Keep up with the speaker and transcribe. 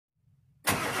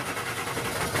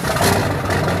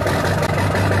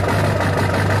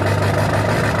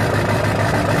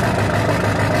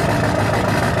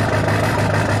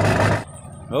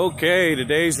Okay,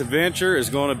 today's adventure is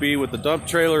going to be with the dump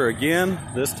trailer again.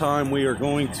 This time we are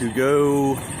going to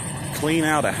go clean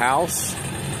out a house.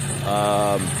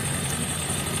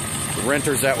 The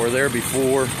renters that were there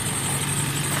before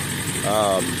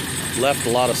left a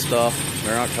lot of stuff.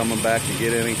 They're not coming back to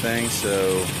get anything,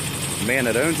 so the man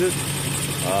that owns it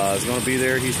is going to be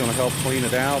there. He's going to help clean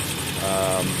it out.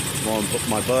 Along with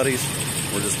my buddies,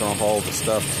 we're just going to haul the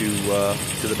stuff to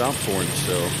the dump for him.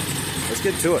 So let's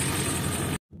get to it.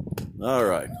 All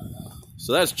right,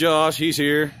 so that's Josh. He's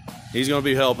here. He's going to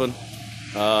be helping.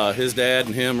 His dad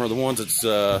and him are the ones that's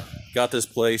got this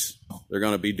place. They're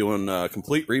going to be doing a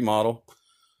complete remodel,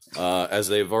 as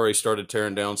they've already started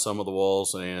tearing down some of the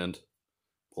walls and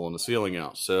pulling the ceiling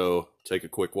out. So take a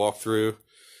quick walk through.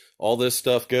 All this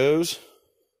stuff goes.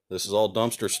 This is all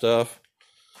dumpster stuff.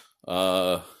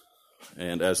 And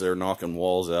as they're knocking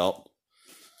walls out,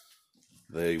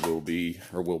 they will be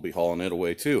hauling it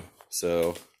away too.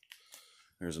 So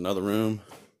there's another room.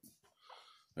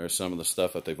 There's some of the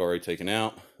stuff that they've already taken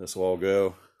out. This will all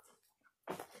go.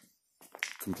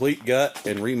 Complete gut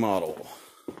and remodel.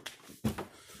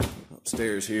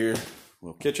 Upstairs here,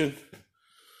 little kitchen.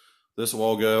 This will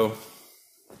all go.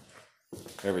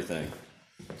 Everything.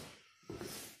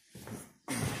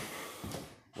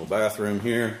 Little bathroom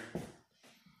here.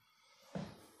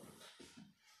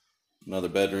 Another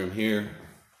bedroom here.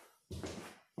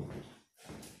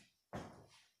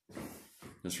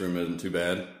 This room isn't too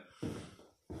bad.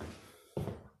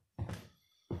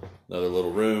 Another little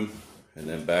room, and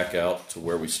then back out to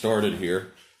where we started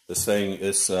here. This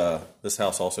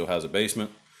house also has a basement.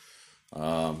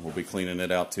 We'll be cleaning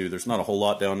it out too. There's not a whole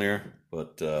lot down there,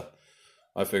 but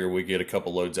I figure we get a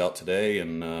couple loads out today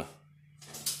and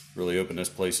really open this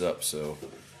place up. So,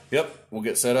 yep, we'll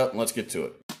get set up and let's get to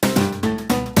it.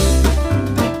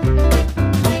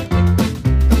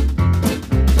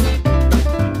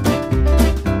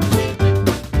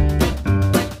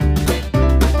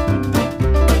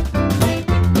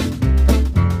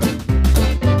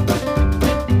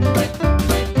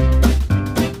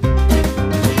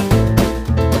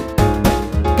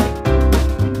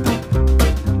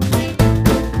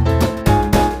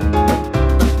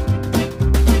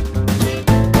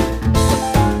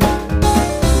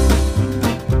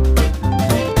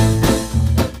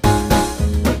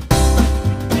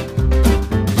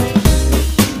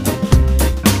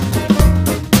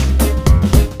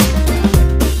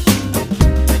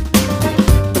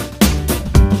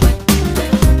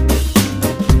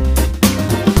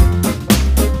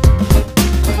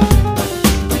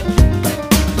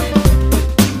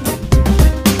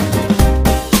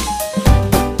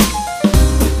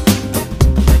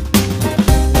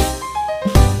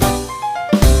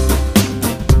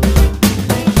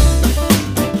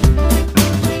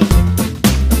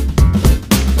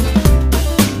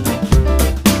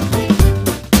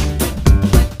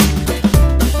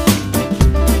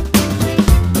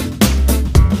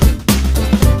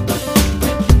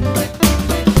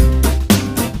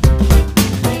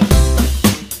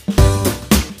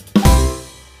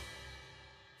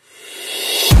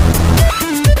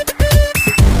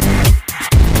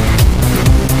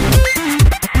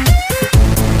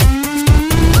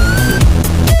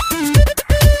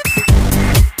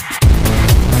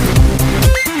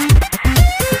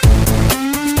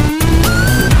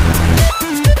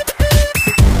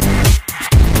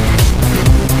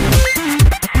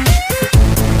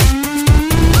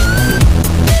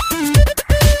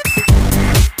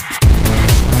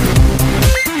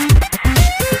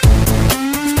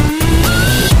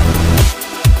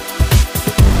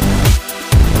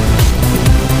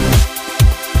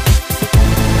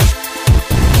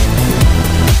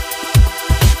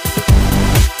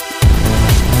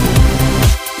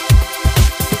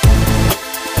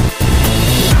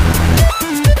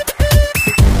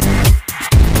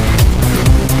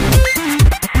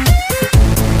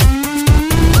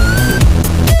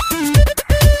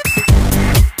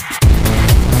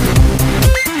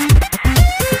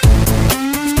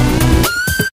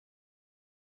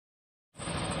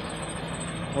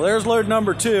 Well, there's load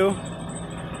number 2.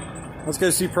 Let's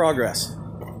go see progress.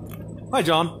 Hi,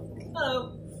 John.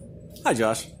 Hello. Hi,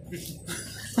 Josh.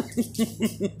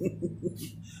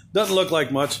 Doesn't look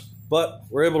like much, but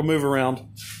we're able to move around.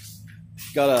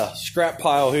 Got a scrap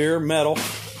pile here, metal.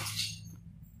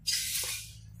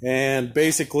 And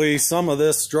basically some of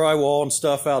this drywall and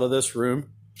stuff out of this room.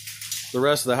 The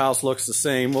rest of the house looks the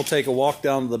same. We'll take a walk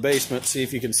down to the basement, see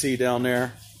if you can see down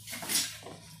there.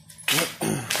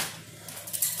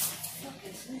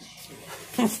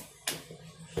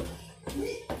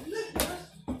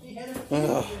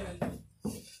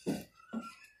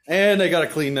 And they got to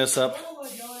clean this up.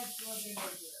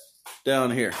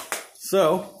 down here.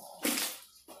 So,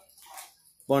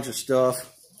 bunch of stuff.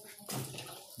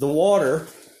 The water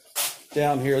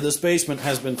down here, this basement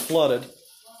has been flooded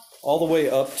all the way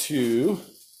up to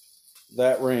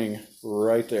that ring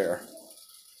right there.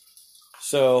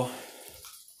 So,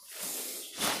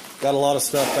 got a lot of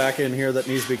stuff back in here that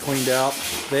needs to be cleaned out.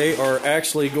 They are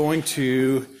actually going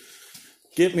to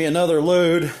get me another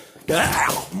load.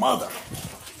 Ow, mother.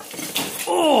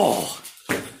 Oh.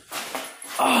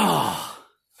 Oh.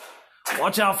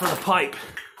 Watch out for the pipe.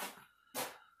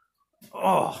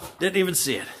 Oh, didn't even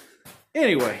see it.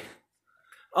 Anyway,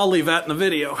 I'll leave that in the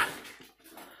video.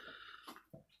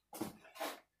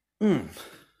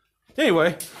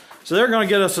 Anyway, so they're going to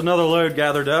get us another load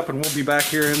gathered up, and we'll be back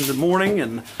here in the morning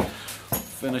and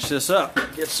finish this up.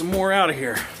 Get some more out of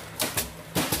here.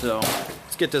 So,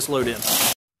 let's get this load in.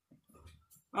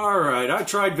 Alright, I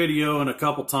tried videoing a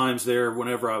couple times there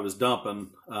whenever I was dumping.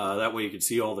 That way you could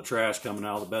see all the trash coming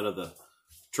out of the bed of the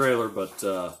trailer, but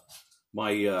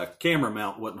my camera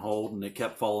mount wouldn't hold and it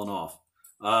kept falling off.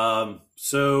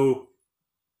 So,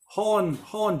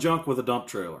 hauling junk with a dump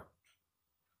trailer.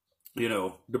 You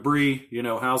know, debris, you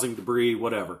know, housing debris,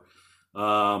 whatever.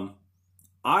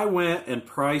 I went and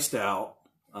priced out.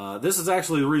 This is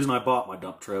actually the reason I bought my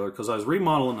dump trailer, because I was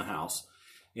remodeling the house.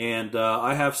 And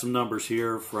I have some numbers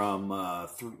here from,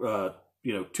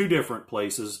 you know, 2 different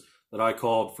places that I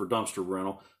called for dumpster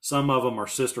rental. Some of them are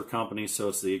sister companies, so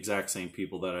it's the exact same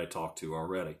people that I talked to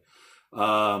already.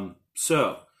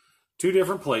 So, 2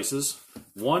 different places.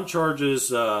 One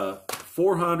charges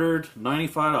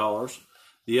 $495.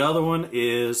 The other one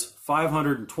is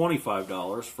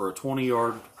 $525 for a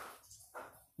 20-yard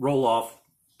roll-off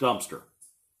dumpster.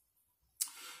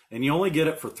 And you only get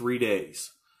it for 3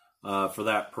 days. For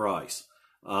that price.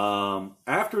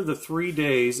 After the 3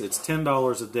 days, it's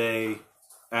 $10 a day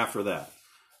after that.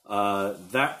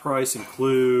 That price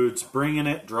includes bringing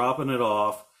it, dropping it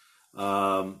off,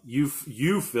 you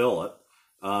fill it,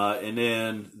 and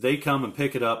then they come and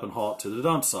pick it up and haul it to the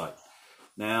dump site.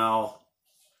 Now,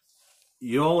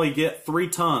 you only get 3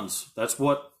 tons. That's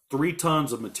what 3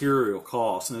 tons of material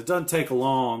costs, and it doesn't take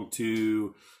long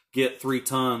to get 3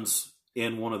 tons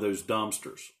in one of those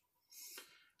dumpsters.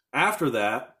 After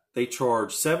that, they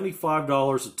charge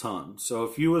 $75 a ton. So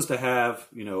if you was to have,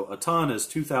 you know, a ton is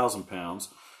 2,000 pounds.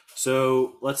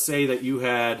 So let's say that you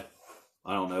had,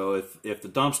 I don't know, if the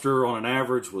dumpster on an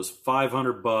average was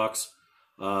 $500,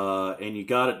 and you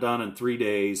got it done in 3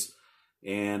 days,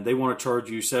 and they want to charge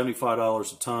you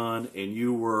 $75 a ton, and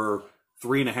you were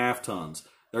 3.5 tons,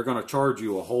 they're going to charge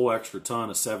you a whole extra ton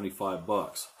of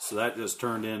 $75. So that just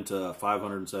turned into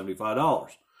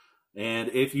 $575. And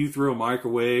if you threw a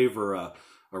microwave or a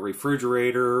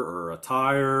refrigerator or a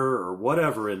tire or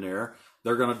whatever in there,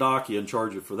 they're going to dock you and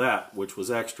charge you for that, which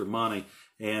was extra money.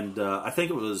 And I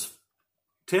think it was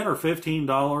 $10 or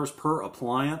 $15 per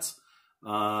appliance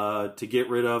to get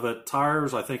rid of it.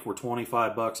 Tires, I think, were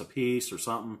 $25 a piece or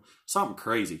something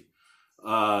crazy.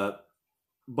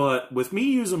 But with me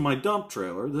using my dump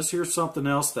trailer, this here's something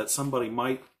else that somebody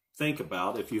might think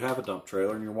about if you have a dump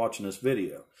trailer and you're watching this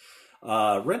video.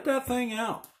 Rent that thing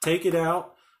out. Take it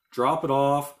out, drop it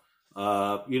off,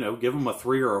 you know, give them a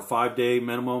 3 or a 5 day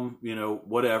minimum, you know,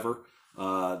 whatever.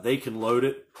 They can load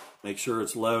it, make sure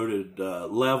it's loaded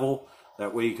level.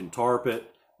 That way you can tarp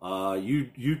it.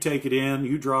 You take it in,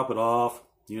 you drop it off,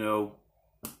 you know,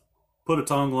 put a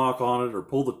tongue lock on it or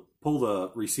pull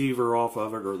the receiver off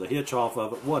of it or the hitch off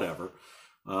of it, whatever.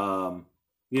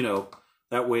 You know,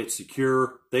 that way it's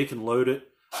secure. They can load it.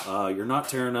 You're not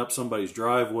tearing up somebody's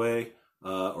driveway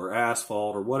or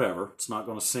asphalt or whatever. It's not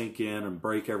going to sink in and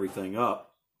break everything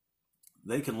up.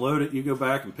 They can load it. You go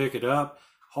back and pick it up,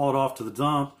 haul it off to the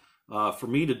dump. For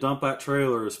me to dump that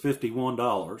trailer is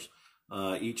 $51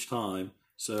 each time.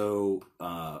 So,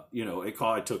 you know,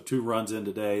 I took 2 runs in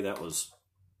today. That was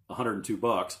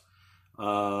 $102.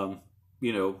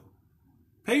 You know,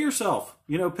 pay yourself.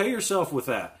 You know, pay yourself with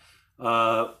that.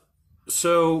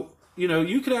 So, you know,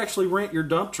 you could actually rent your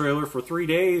dump trailer for 3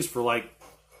 days for like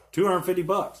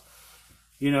 $250,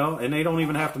 you know, and they don't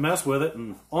even have to mess with it.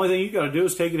 And only thing you got to do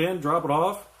is take it in, drop it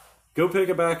off, go pick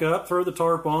it back up, throw the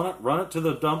tarp on it, run it to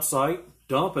the dump site,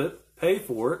 dump it, pay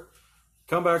for it,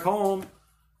 come back home,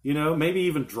 you know, maybe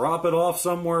even drop it off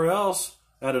somewhere else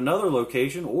at another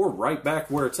location or right back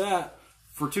where it's at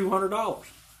for $200.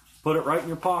 Put it right in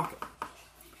your pocket.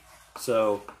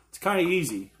 So it's kind of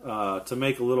easy to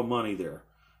make a little money there.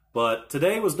 But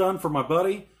today was done for my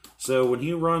buddy, so when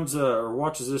he runs or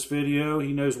watches this video,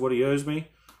 he knows what he owes me,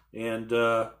 and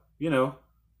you know,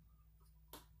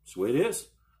 that's the way it is.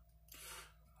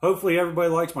 hopefully everybody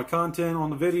likes my content on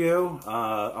the video.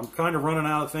 I'm kind of running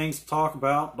out of things to talk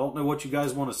about. Don't know what you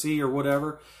guys want to see or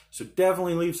whatever. So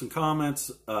definitely leave some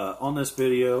comments on this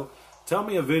video. Tell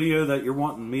me a video that you're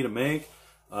wanting me to make.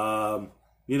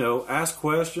 You know, ask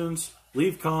questions,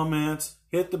 leave comments,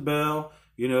 hit the bell,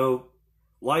 you know,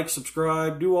 like,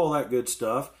 subscribe, do all that good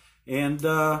stuff. And,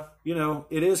 you know,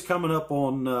 it is coming up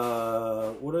on,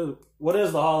 what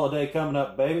is the holiday coming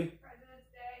up, baby? President's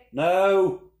Day.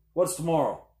 No. What's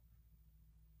tomorrow?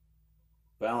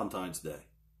 Valentine's Day.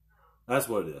 That's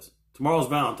what it is. Tomorrow's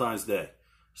Valentine's Day.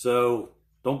 So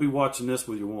don't be watching this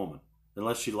with your woman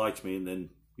unless she likes me, and then,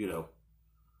 you know,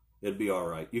 it'd be all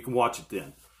right. You can watch it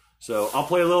then. So I'll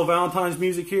play a little Valentine's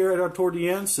music here toward the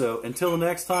end. So until the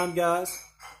next time, guys,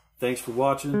 thanks for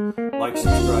watching. Like,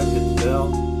 subscribe, hit the bell,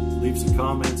 leave some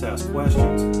comments, ask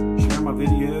questions, share my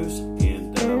videos, and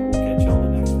we'll catch you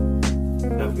on the next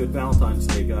one. Have a good Valentine's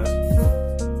Day, guys.